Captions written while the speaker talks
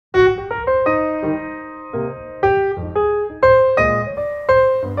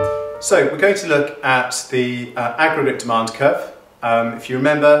So we're going to look at the aggregate demand curve. If you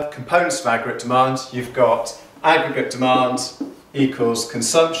remember components of aggregate demand, you've got aggregate demand equals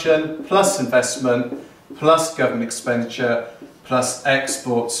consumption plus investment plus government expenditure plus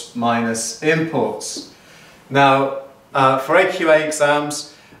exports minus imports. Now for AQA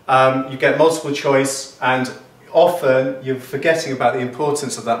exams you get multiple choice, and often you're forgetting about the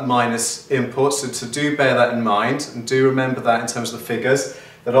importance of that minus imports, so do bear that in mind and do remember that in terms of the figures,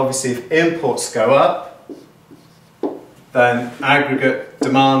 that obviously if imports go up then aggregate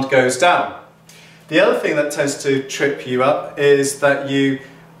demand goes down. The other thing that tends to trip you up is that you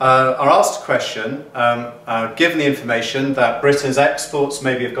are asked a question, given the information that Britain's exports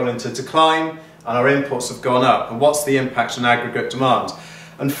maybe have gone into decline and our imports have gone up, and what's the impact on aggregate demand?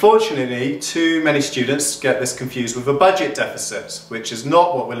 Unfortunately, too many students get this confused with a budget deficit, which is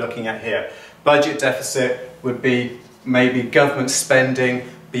not what we're looking at here. Budget deficit would be maybe government spending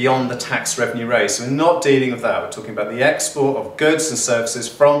beyond the tax revenue raised. So we're not dealing with that. We're talking about the export of goods and services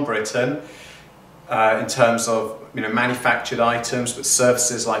from Britain in terms of manufactured items, but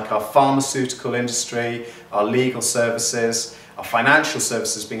services like our pharmaceutical industry, our legal services, our financial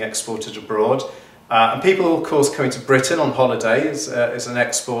services being exported abroad. And people, of course, coming to Britain on holiday is an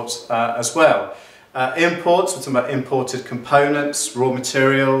export as well. Imports, we're talking about imported components, raw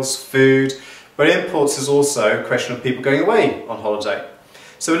materials, food, but imports is also a question of people going away on holiday.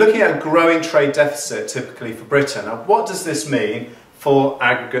 So we're looking at a growing trade deficit typically for Britain. Now what does this mean for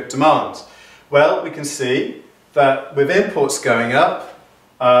aggregate demand? Well, we can see that with imports going up,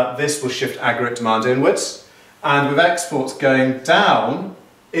 this will shift aggregate demand inwards, and with exports going down,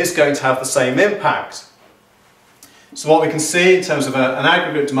 is going to have the same impact. So what we can see in terms of an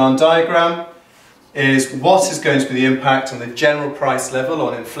aggregate demand diagram is what is going to be the impact on the general price level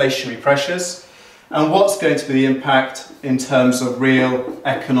on inflationary pressures, and what's going to be the impact in terms of real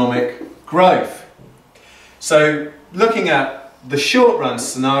economic growth. So looking at the short run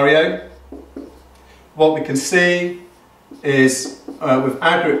scenario, what we can see is with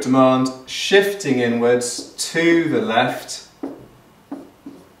aggregate demand shifting inwards to the left,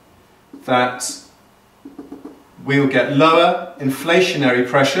 that we'll get lower inflationary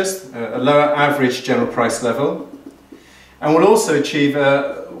pressures, a lower average general price level, and we'll also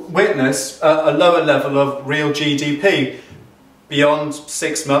witness a lower level of real GDP. Beyond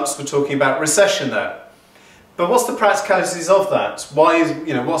 6 months, we're talking about recession there. But what's the practicalities of that? Why is,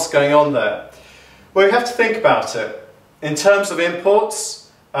 what's going on there? Well, we have to think about it. In terms of imports,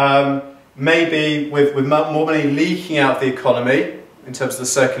 maybe with more money leaking out of the economy, in terms of the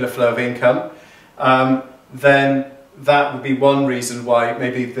circular flow of income, then that would be one reason why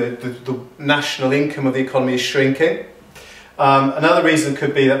maybe the national income of the economy is shrinking. Another reason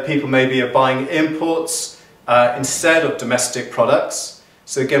could be that people maybe are buying imports instead of domestic products.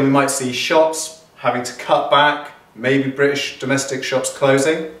 So again, we might see shops having to cut back, maybe British domestic shops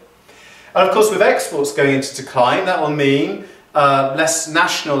closing. And of course with exports going into decline, that will mean less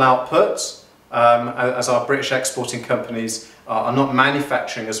national output, as our British exporting companies are not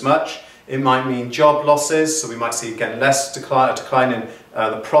manufacturing as much. It might mean job losses, so we might see again a decline in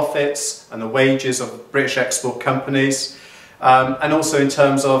the profits and the wages of British export companies, and also in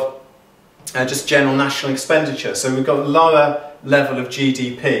terms of just general national expenditure. So we've got a lower level of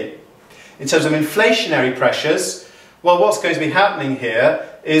GDP. In terms of inflationary pressures, well, what's going to be happening here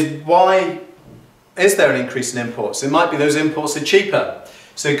is, why is there an increase in imports? It might be those imports are cheaper.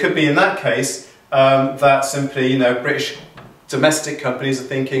 So it could be in that case that simply, British domestic companies are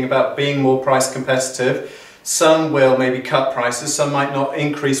thinking about being more price competitive. Some will maybe cut prices, some might not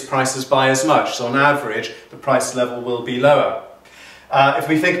increase prices by as much. So on average, the price level will be lower. If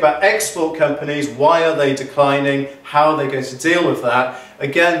we think about export companies, why are they declining? How are they going to deal with that?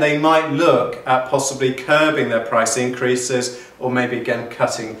 Again, they might look at possibly curbing their price increases, or maybe again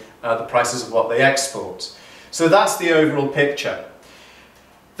cutting the prices of what they export. So that's the overall picture.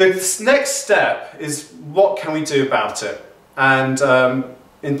 The next step is, what can we do about it? And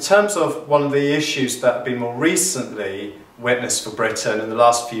in terms of one of the issues that have been more recently witnessed for Britain in the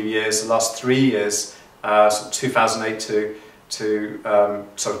last few years, the last 3 years, 2008 to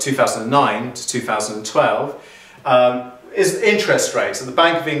 2009 to 2012, is interest rates. So the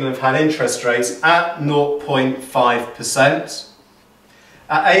Bank of England have had interest rates at 0.5%.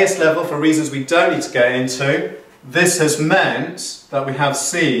 At AS level, for reasons we don't need to get into, this has meant that we have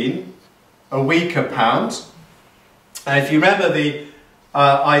seen a weaker pound. And if you remember the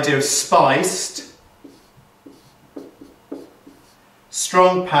idea of spiced,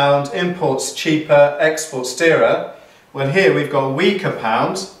 strong pound, imports cheaper, exports dearer. Well, here we've got a weaker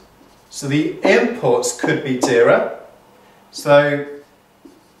pound, so the imports could be dearer. So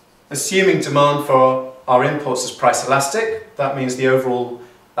assuming demand for our imports is price elastic, that means the overall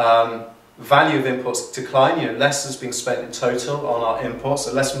value of imports decline, less is being spent in total on our imports,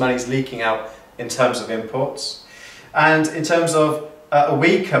 so less money is leaking out in terms of imports. And in terms of a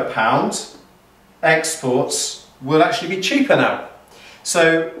weaker pound, exports will actually be cheaper now.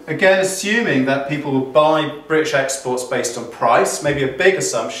 So again, assuming that people will buy British exports based on price, maybe a big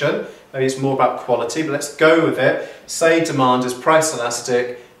assumption, maybe it's more about quality, but let's go with it. Say demand is price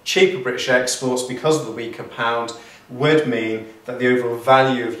elastic, cheaper British exports because of the weaker pound would mean that the overall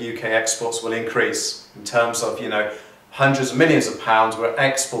value of UK exports will increase in terms of, hundreds of millions of pounds we're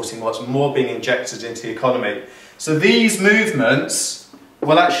exporting, what's more being injected into the economy. So these movements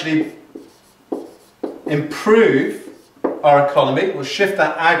will actually improve our economy, will shift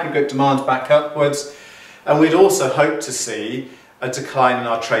that aggregate demand back upwards, and we'd also hope to see a decline in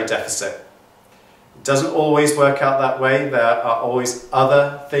our trade deficit. It doesn't always work out that way. There are always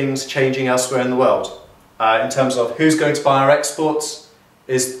other things changing elsewhere in the world. In terms of who's going to buy our exports,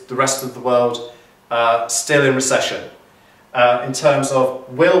 is the rest of the world still in recession? In terms of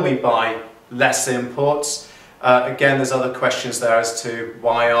will we buy less imports, again there's other questions there as to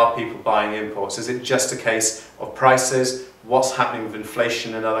why are people buying imports. Is it just a case of prices? What's happening with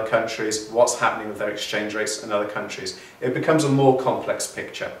inflation in other countries? What's happening with their exchange rates in other countries? It becomes a more complex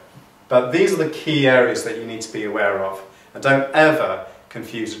picture. But these are the key areas that you need to be aware of. And don't ever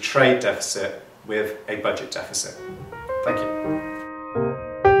confuse a trade deficit with a budget deficit. Thank you.